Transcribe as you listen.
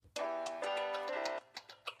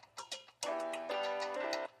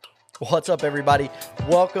What's up, everybody?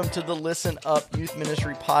 Welcome to the Listen Up Youth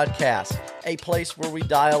Ministry Podcast, a place where we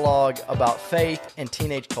dialogue about faith and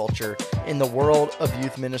teenage culture in the world of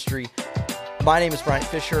youth ministry. My name is Bryant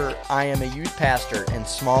Fisher. I am a youth pastor in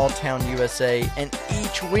small town USA, and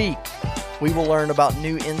each week we will learn about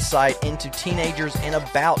new insight into teenagers and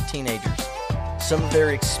about teenagers, some of their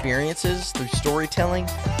experiences through storytelling,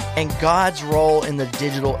 and God's role in the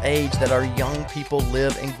digital age that our young people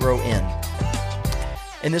live and grow in.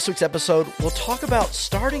 In this week's episode, we'll talk about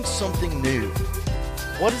starting something new.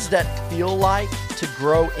 What does that feel like to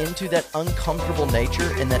grow into that uncomfortable nature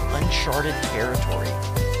and that uncharted territory?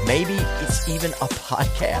 Maybe it's even a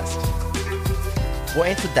podcast. We'll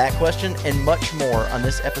answer that question and much more on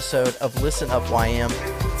this episode of Listen Up YM.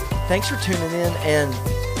 Thanks for tuning in, and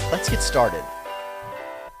let's get started.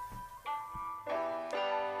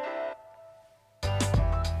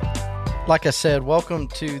 Like I said, welcome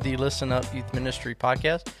to the Listen Up Youth Ministry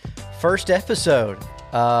Podcast. First episode,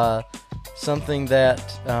 something that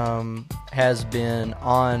has been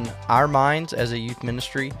on our minds as a youth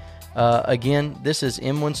ministry. Again, this is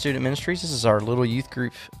M1 Student Ministries. This is our little youth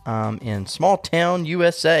group in small town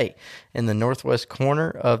USA in the northwest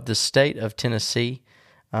corner of the state of Tennessee.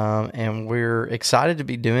 And we're excited to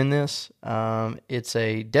be doing this. It's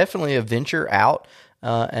definitely a venture out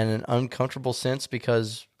and an uncomfortable sense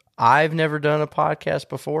because I've never done a podcast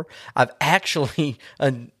before. I've actually,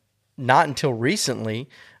 not until recently,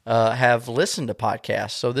 have listened to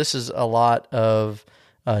podcasts. So this is a lot of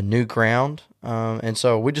new ground. And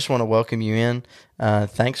so we just want to welcome you in.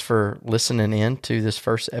 Thanks for listening in to this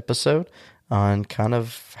first episode on kind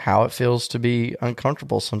of how it feels to be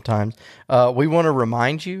uncomfortable sometimes. We want to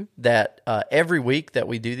remind you that every week that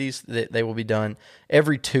we do these, that they will be done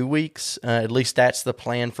every 2 weeks. At least that's the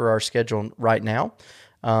plan for our schedule right now.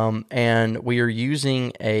 And we are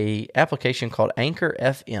using a application called Anchor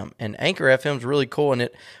FM, and Anchor FM is really cool. And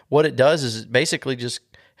what it does is it basically just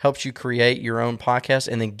helps you create your own podcast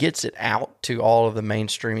and then gets it out to all of the main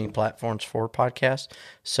streaming platforms for podcasts.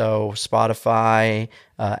 So Spotify,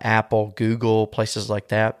 Apple, Google, places like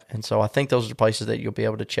that. And so I think those are the places that you'll be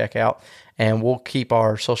able to check out, and we'll keep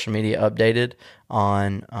our social media updated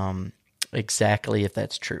on, exactly if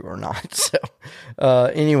that's true or not. So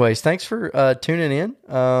anyways, thanks for tuning in.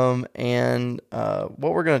 And what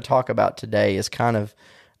we're going to talk about today is kind of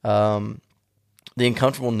the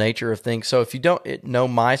uncomfortable nature of things. So if you don't know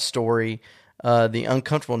my story, the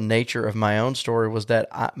uncomfortable nature of my own story was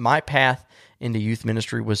that my path into youth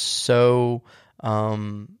ministry was so,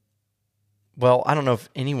 well, I don't know if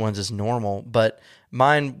anyone's is normal, but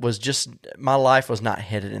mine was just, my life was not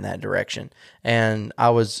headed in that direction. And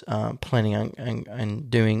I was planning on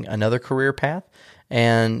doing another career path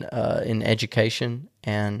and in education.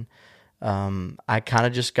 And I kind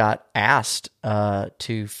of just got asked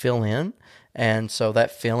to fill in. And so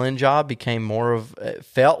that fill-in job became it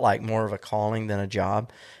felt like more of a calling than a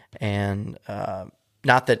job. And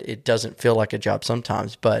not that it doesn't feel like a job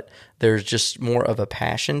sometimes, but there's just more of a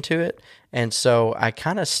passion to it. And so I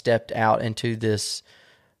kind of stepped out into this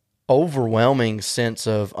overwhelming sense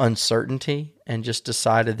of uncertainty and just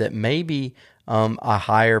decided that maybe a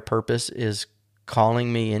higher purpose is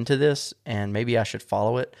calling me into this, and maybe I should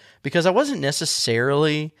follow it, because I wasn't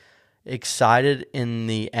necessarily excited in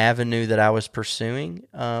the avenue that I was pursuing,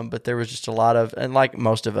 but there was just a lot of, and like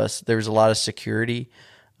most of us, there was a lot of security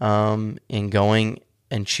in going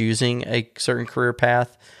and choosing a certain career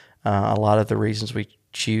path. A lot of the reasons we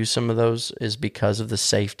choose some of those is because of the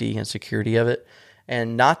safety and security of it.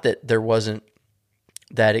 And not that there wasn't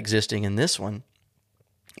that existing in this one,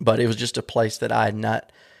 but it was just a place that I had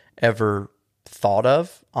not ever thought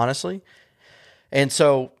of, honestly. And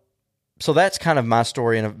so that's kind of my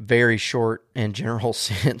story in a very short and general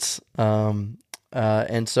sense. And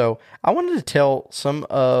so I wanted to tell some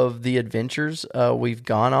of the adventures we've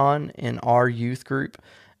gone on in our youth group,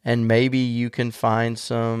 and maybe you can find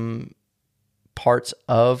some parts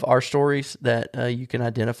of our stories that you can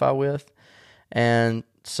identify with. And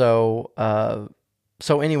so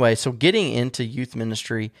anyway, getting into youth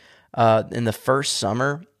ministry in the first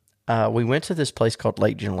summer, we went to this place called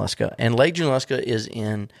Lake Junaluska, and Lake Junaluska is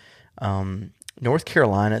in North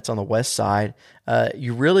Carolina. It's on the west side.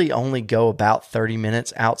 You really only go about 30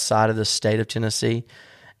 minutes outside of the state of Tennessee,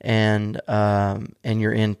 and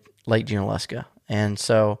you're in Lake Junaluska. And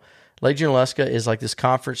so Lake Junaluska is like this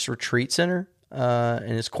conference retreat center,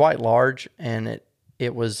 and it's quite large, and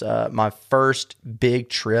it was my first big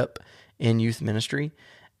trip in youth ministry.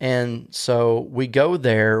 And so we go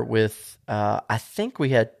there with, I think we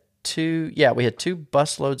had two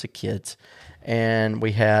busloads of kids, and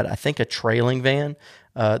we had, I think, a trailing van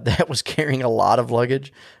that was carrying a lot of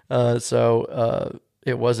luggage. So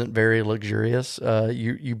it wasn't very luxurious.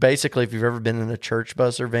 You basically, if you've ever been in a church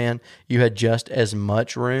bus or van, you had just as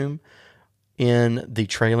much room in the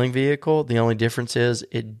trailing vehicle. The only difference is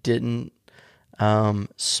it didn't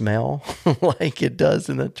smell like it does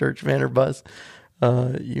in the church van or bus.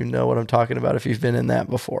 You know what I'm talking about if you've been in that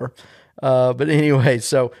before. But anyway,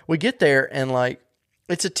 so we get there and like,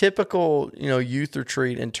 it's a typical, youth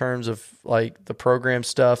retreat in terms of like the program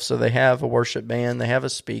stuff. So they have a worship band, they have a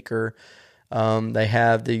speaker, they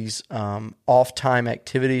have these off time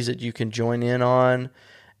activities that you can join in on.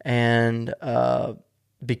 And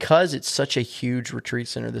because it's such a huge retreat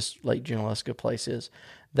center, this Lake Junaluska place is,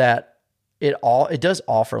 that it does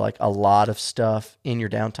offer like a lot of stuff in your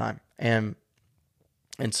downtime. And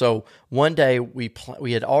so one day we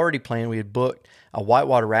had already planned, we had booked a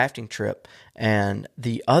whitewater rafting trip, and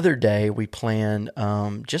the other day we planned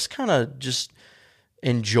just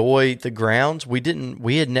enjoy the grounds. We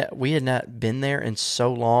had not been there in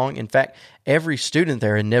so long. In fact, every student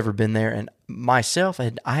there had never been there, and myself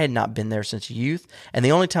I had not been there since youth. And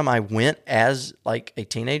the only time I went as like a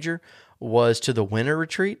teenager was to the winter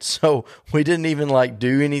retreat. So we didn't even like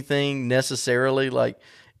do anything necessarily like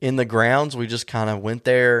in the grounds. We just kind of went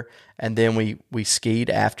there, and then we skied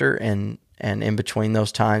after, and in between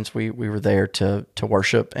those times we were there to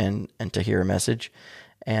worship and to hear a message.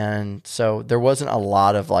 And so there wasn't a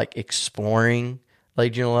lot of like exploring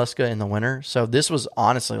Lake Junaluska in the winter. So this was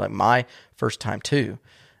honestly like my first time too.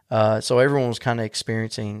 So everyone was kind of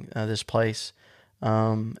experiencing this place.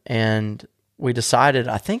 And we decided,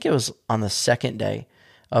 I think it was on the second day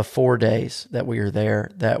of 4 days that we were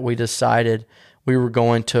there, that we decided we were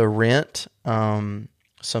going to rent some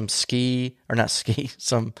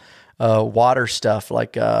water stuff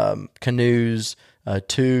like canoes,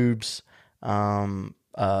 tubes,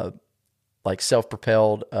 like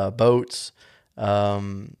self-propelled boats,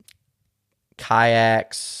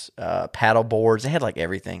 kayaks, paddle boards. They had like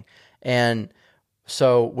everything. And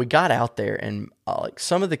so we got out there, and like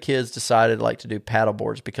some of the kids decided like to do paddle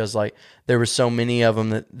boards because like there were so many of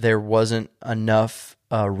them that there wasn't enough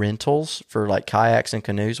rentals for like kayaks and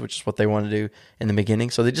canoes, which is what they wanted to do in the beginning.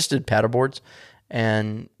 So they just did paddle boards,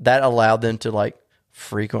 and that allowed them to like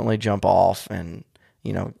frequently jump off and,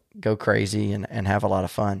 go crazy and have a lot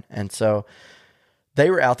of fun. And so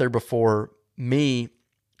they were out there before me,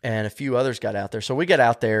 and a few others got out there. So we got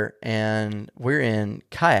out there, and we're in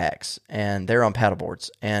kayaks, and they're on paddleboards.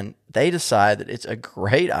 And they decide that it's a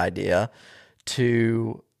great idea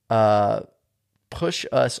to push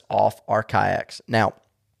us off our kayaks. Now,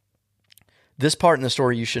 this part in the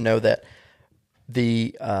story, you should know that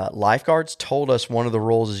the lifeguards told us one of the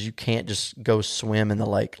rules is you can't just go swim in the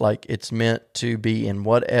lake. Like, it's meant to be in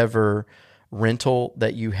whatever rental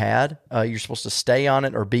that you had. You're supposed to stay on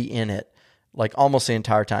it or be in it like almost the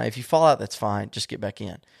entire time. If you fall out, that's fine. Just get back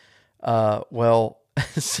in. So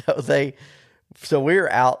we're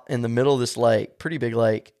out in the middle of this lake, pretty big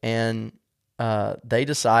lake, and they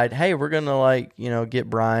decide, hey, we're going to get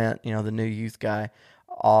Bryant, the new youth guy,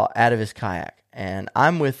 out of his kayak. And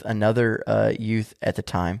I'm with another youth at the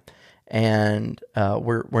time, and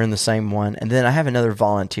we're in the same one. And then I have another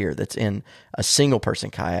volunteer that's in a single person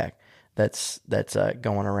kayak that's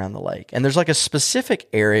going around the lake. And there's like a specific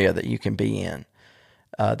area that you can be in.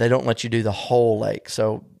 They don't let you do the whole lake,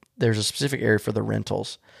 so there's a specific area for the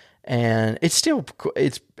rentals. And it's still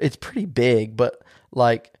it's pretty big, but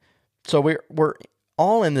like, so we're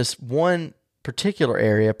all in this one particular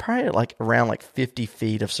area, probably like around like 50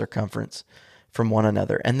 feet of circumference from one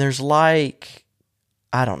another. And there's like,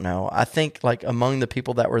 I don't know, I think like among the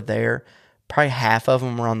people that were there, probably half of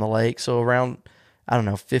them were on the lake. So around, I don't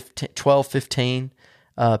know, 12, 15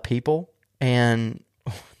 people. And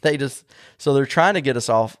so they're trying to get us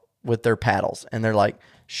off with their paddles, and they're like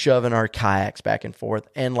shoving our kayaks back and forth.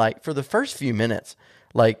 And like for the first few minutes,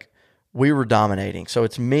 like we were dominating. So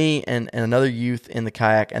it's me and another youth in the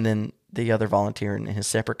kayak, and then the other volunteer in his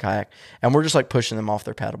separate kayak. And we're just like pushing them off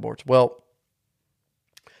their paddleboards. Well,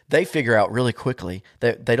 they figure out really quickly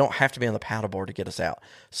that they don't have to be on the paddleboard to get us out.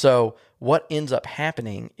 So what ends up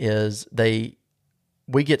happening is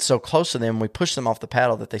we get so close to them, we push them off the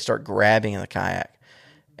paddle that they start grabbing in the kayak.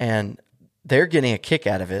 And they're getting a kick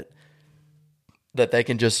out of it that they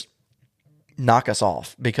can just knock us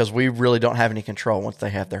off because we really don't have any control once they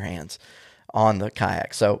have their hands on the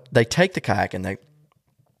kayak. So they take the kayak and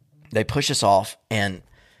they push us off. And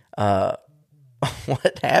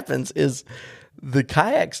what happens is the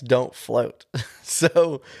kayaks don't float.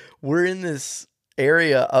 So we're in this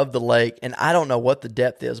area of the lake, and I don't know what the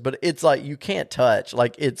depth is, but it's like you can't touch.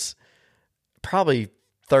 Like it's probably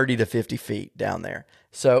 30 to 50 feet down there.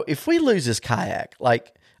 So if we lose this kayak,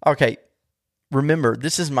 like, okay, remember,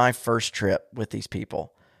 this is my first trip with these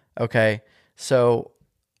people. Okay. So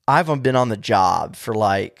I've been on the job for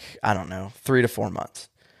like, I don't know, 3 to 4 months.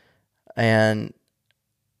 And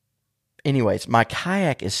anyways, my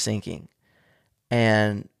kayak is sinking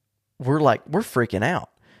and we're freaking out.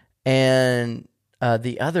 And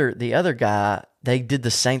the other guy, they did the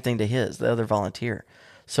same thing to the other volunteer.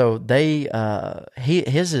 So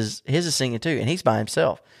his is sinking too, and he's by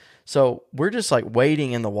himself. So we're just like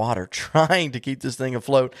wading in the water, trying to keep this thing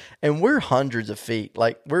afloat, and we're hundreds of feet.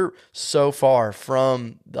 Like we're so far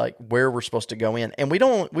from like where we're supposed to go in, and we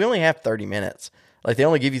only have 30 minutes. Like they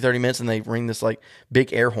only give you 30 minutes, and they ring this like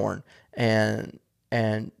big air horn, and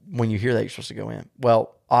when you hear that, you're supposed to go in.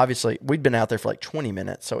 Well, obviously we'd been out there for like 20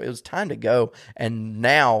 minutes, so it was time to go, and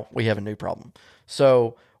now we have a new problem.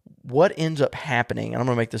 So what ends up happening, and I'm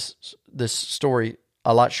going to make this story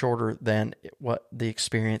a lot shorter than what the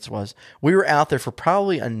experience was. We were out there for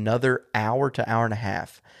probably another hour to hour and a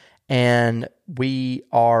half, and we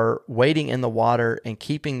are wading in the water and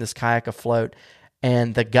keeping this kayak afloat.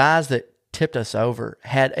 And the guys that tipped us over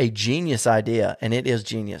had a genius idea, and it is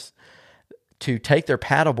genius, to take their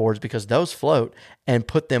paddle boards, because those float, and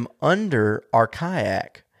put them under our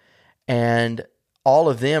kayak. And all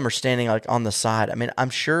of them are standing like on the side. I mean,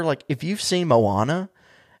 I'm sure like if you've seen Moana,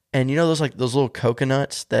 and you know those little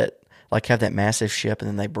coconuts that like have that massive ship and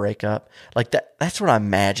then they break up, like that's what I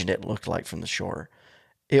imagined it looked like from the shore.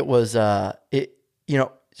 It was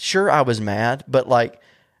sure, I was mad, but like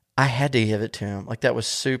I had to give it to him. Like that was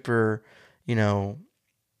super, a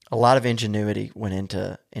lot of ingenuity went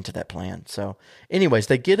into that plan. So anyways,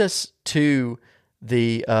 they get us to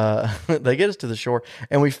the shore,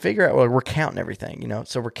 and we figure out, well, we're counting everything,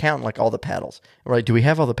 so we're counting like all the paddles. We're like, do we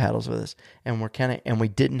have all the paddles with us? And we're counting, and we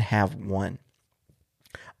didn't have one.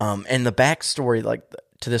 And the backstory, like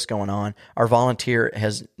to this going on, our volunteer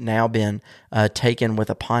has now been taken with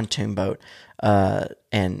a pontoon boat,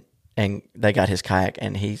 and they got his kayak,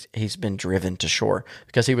 and he's been driven to shore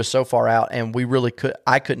because he was so far out, and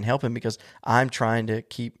I couldn't help him because I'm trying to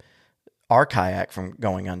keep our kayak from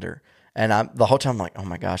going under. And the whole time I'm like, oh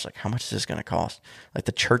my gosh, like how much is this going to cost? Like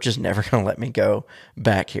the church is never going to let me go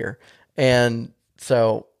back here. And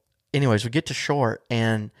so anyways, we get to shore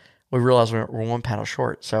and we realize we're one paddle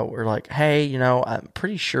short. So we're like, hey, I'm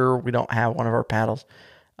pretty sure we don't have one of our paddles.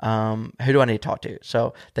 Who do I need to talk to?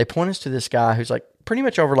 So they point us to this guy who's like pretty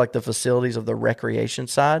much over like the facilities of the recreation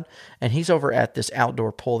side. And he's over at this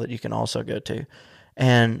outdoor pool that you can also go to.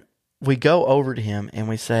 And we go over to him and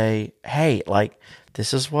we say, hey, like,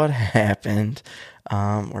 this is what happened.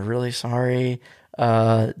 We're really sorry.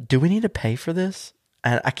 Do we need to pay for this?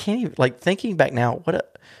 And I can't even, like, thinking back now,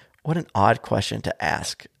 what an odd question to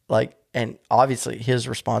ask. Like, and obviously his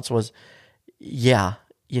response was, yeah,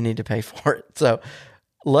 you need to pay for it. So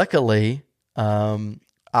luckily,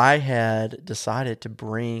 I had decided to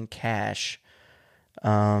bring cash,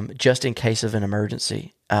 just in case of an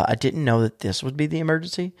emergency. I didn't know that this would be the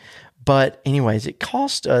emergency, but anyways, it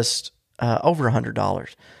cost us over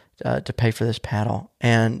 $100 to pay for this paddle,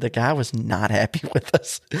 and the guy was not happy with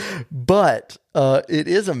us. But it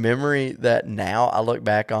is a memory that now I look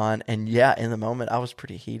back on, and yeah, in the moment I was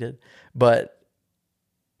pretty heated, but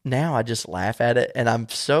now I just laugh at it, and I'm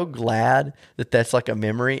so glad that that's like a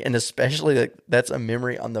memory, and especially that that's a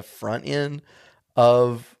memory on the front end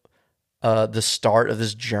of the start of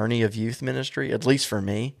this journey of youth ministry, at least for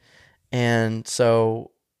me. And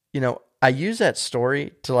so, I use that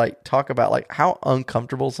story to like talk about like how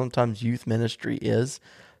uncomfortable sometimes youth ministry is.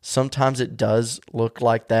 Sometimes it does look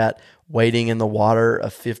like that, wading in the water a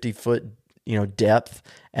 50-foot, depth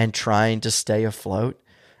and trying to stay afloat.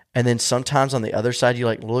 And then sometimes on the other side, you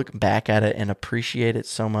like look back at it and appreciate it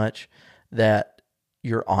so much that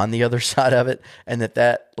you're on the other side of it. And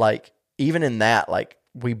that like, even in that, like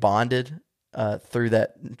we bonded through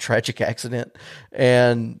that tragic accident.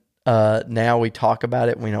 And now we talk about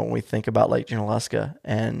it. When we think about Lake Junaluska,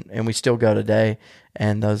 and we still go today.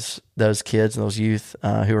 And those kids, those youth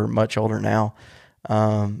who are much older now,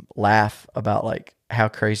 laugh about like how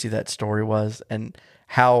crazy that story was and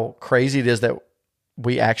how crazy it is that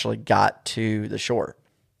we actually got to the shore.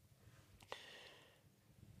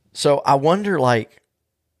 So I wonder, like,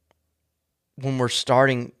 when we're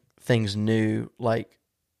starting things new, like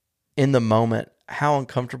in the moment, how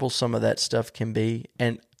uncomfortable some of that stuff can be,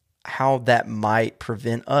 and how that might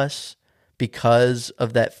prevent us, because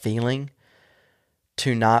of that feeling,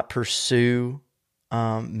 to not pursue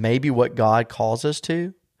maybe what God calls us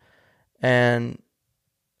to. And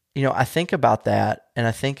I think about that, and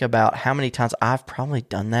I think about how many times I've probably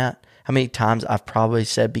done that, how many times I've probably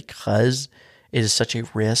said, because it is such a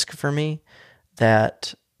risk for me,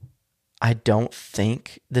 that I don't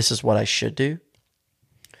think this is what I should do.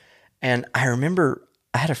 And I remember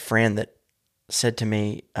I had a friend that said to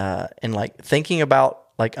me, in like thinking about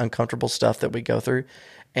like uncomfortable stuff that we go through,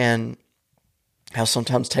 and how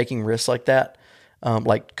sometimes taking risks like that,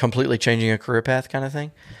 like completely changing a career path kind of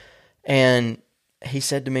thing. And he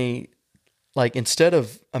said to me, like, instead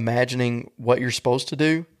of imagining what you're supposed to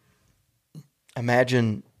do,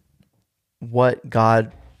 imagine what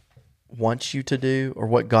God wants you to do, or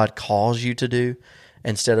what God calls you to do,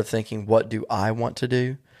 instead of thinking, what do I want to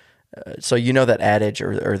do? So you know that adage,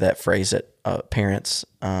 or that phrase that parents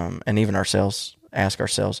and even ourselves ask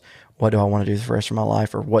ourselves, what do I want to do for the rest of my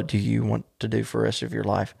life? Or what do you want to do for the rest of your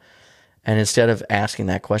life? And instead of asking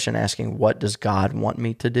that question, asking, what does God want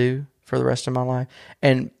me to do for the rest of my life?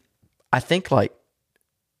 And I think like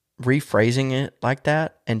rephrasing it like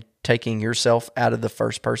that, and taking yourself out of the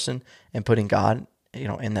first person and putting God,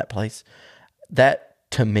 in that place, that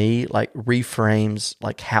to me like reframes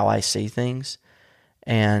like how I see things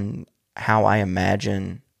and how I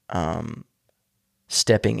imagine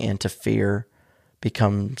stepping into fear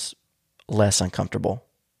becomes less uncomfortable.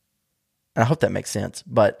 And I hope that makes sense.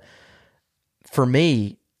 But for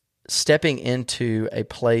me, stepping into a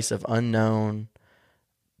place of unknown,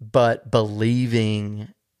 but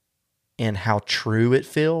believing in how true it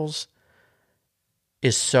feels,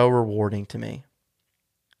 is so rewarding to me.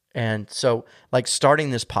 And so, like,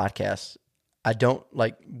 starting this podcast,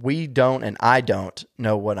 we don't, and I don't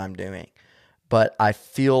know what I'm doing, but I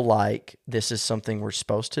feel like this is something we're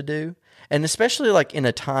supposed to do. And especially like in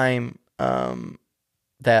a time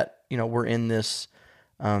that, we're in this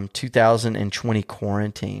 2020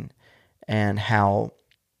 quarantine, and how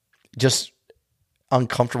just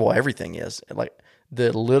uncomfortable everything is. Like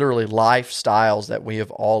the literally lifestyles that we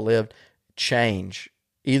have all lived change,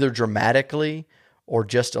 either dramatically or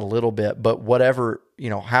just a little bit, but whatever,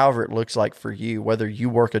 however it looks like for you, whether you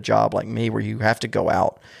work a job like me where you have to go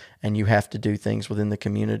out and you have to do things within the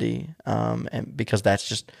community, and because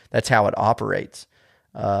that's how it operates.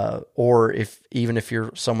 Or if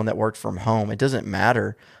you're someone that worked from home, it doesn't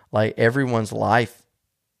matter. Like everyone's life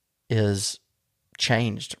is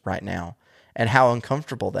changed right now, and how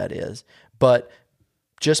uncomfortable that is. But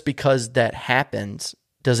just because that happens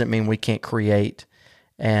doesn't mean we can't create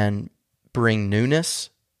and bring newness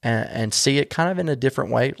and see it kind of in a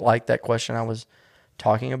different way, like that question I was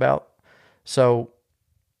talking about. So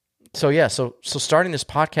starting this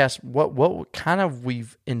podcast, what kind of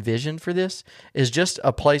we've envisioned for this is just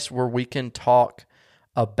a place where we can talk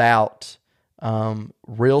about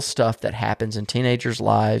real stuff that happens in teenagers'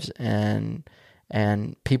 lives, and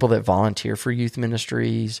people that volunteer for youth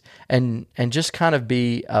ministries, and just kind of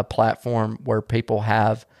be a platform where people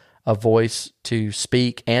have a voice to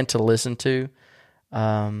speak and to listen to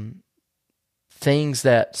things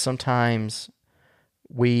that sometimes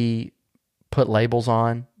we put labels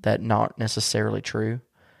on that not necessarily true.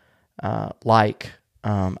 Like,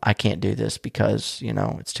 I can't do this because,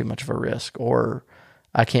 it's too much of a risk, or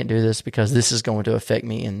I can't do this because this is going to affect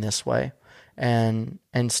me in this way. And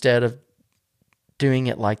instead of doing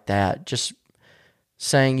it like that, just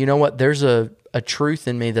saying, you know what, there's a truth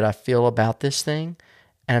in me that I feel about this thing,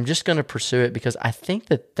 and I'm just going to pursue it because I think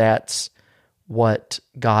that that's what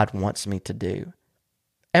God wants me to do.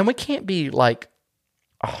 And we can't be like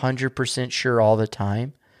 100% sure all the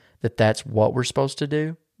time that that's what we're supposed to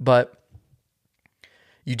do, but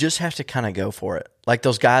you just have to kind of go for it. Like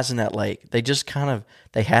those guys in that lake, they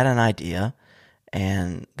had an idea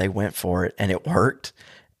and they went for it, and it worked.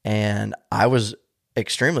 And I was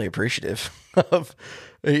extremely appreciative of,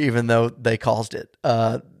 even though they caused it,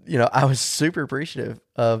 I was super appreciative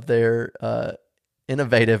of their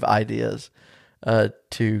innovative ideas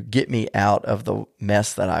to get me out of the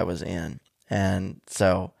mess that I was in. And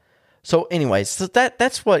so anyways, so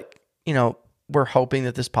that's what, we're hoping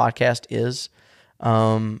that this podcast is.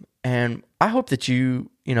 And I hope that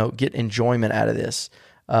you get enjoyment out of this,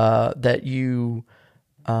 that you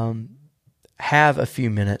have a few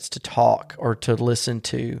minutes to talk or to listen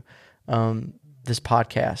to this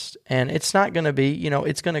podcast. And it's not going to be,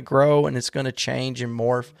 it's going to grow and it's going to change and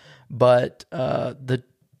morph, but the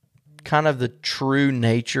kind of the true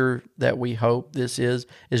nature that we hope this is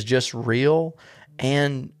just real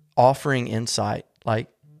and offering insight, like,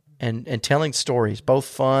 and telling stories, both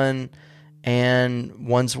fun and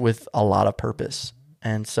ones with a lot of purpose.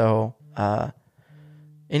 And so,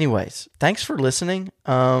 anyways, thanks for listening.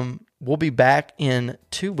 We'll be back in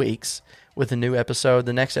 2 weeks with a new episode.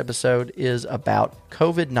 The next episode is about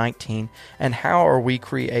COVID-19 and how are we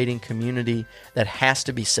creating community that has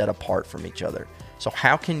to be set apart from each other. So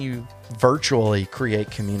how can you virtually create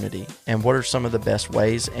community, and what are some of the best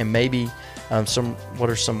ways, and maybe what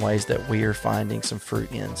are some ways that we are finding some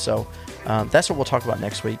fruit in. So that's what we'll talk about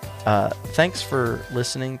next week. Thanks for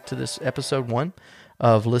listening to this episode 1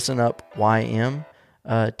 of Listen Up YM.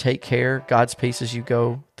 Take care. God's peace as you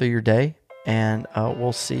go through your day, and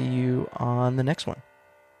we'll see you on the next one.